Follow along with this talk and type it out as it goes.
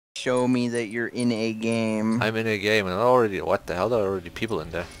show me that you're in a game. I'm in a game and already, what the hell, there are already people in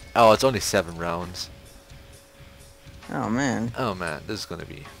there. Oh, it's only 7 rounds. Oh man, Oh man, this is gonna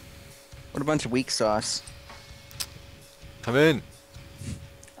be... what a bunch of weak sauce. Come in!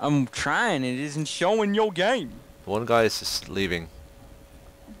 I'm trying. It isn't showing your game. One guy is just leaving.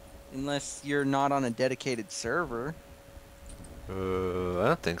 Unless you're not on a dedicated server. I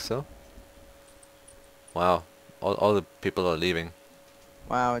don't think so. Wow, all the people are leaving.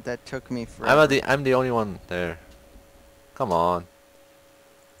 Wow, that took me forever. I'm the only one there. Come on.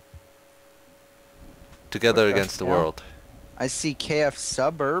 What Together the against the hell? world. I see KF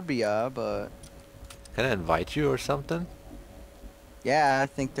Suburbia, but Can I invite you or something? yeah, I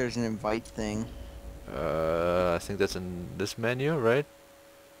think there's an invite thing. I think that's in this menu, right?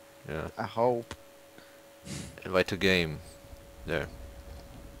 Yeah. I hope. Invite to game. There.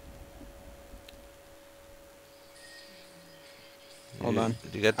 Hold on.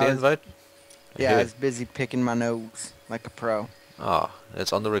 Did you get I the was, invite? I yeah, hear I it. was busy picking my nose like a pro. Ah,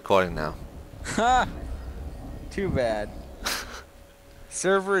 it's on the recording now. Ha! Too bad.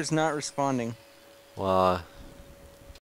 Server is not responding. Well,